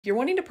If you're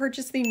wanting to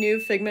purchase the new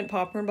Figment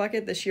Popcorn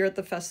Bucket this year at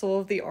the Festival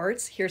of the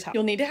Arts, here's how.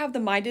 You'll need to have the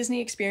My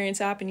Disney Experience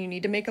app and you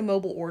need to make a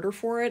mobile order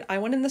for it. I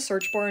went in the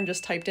search bar and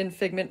just typed in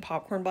Figment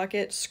Popcorn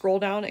Bucket, scroll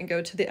down and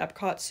go to the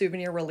Epcot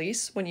souvenir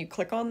release. When you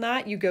click on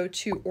that, you go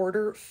to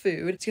order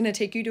food. It's gonna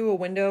take you to a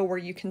window where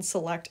you can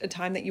select a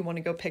time that you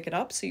wanna go pick it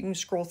up. So you can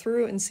scroll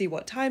through and see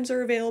what times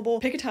are available,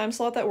 pick a time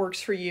slot that works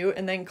for you,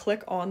 and then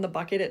click on the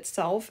bucket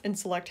itself and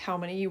select how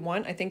many you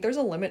want. I think there's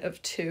a limit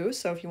of 2.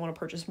 So if you wanna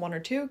purchase 1 or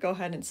 2, go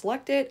ahead and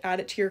select it, add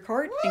it to your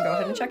cart, and go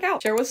ahead and check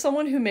out. Share with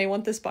someone who may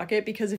want this bucket because if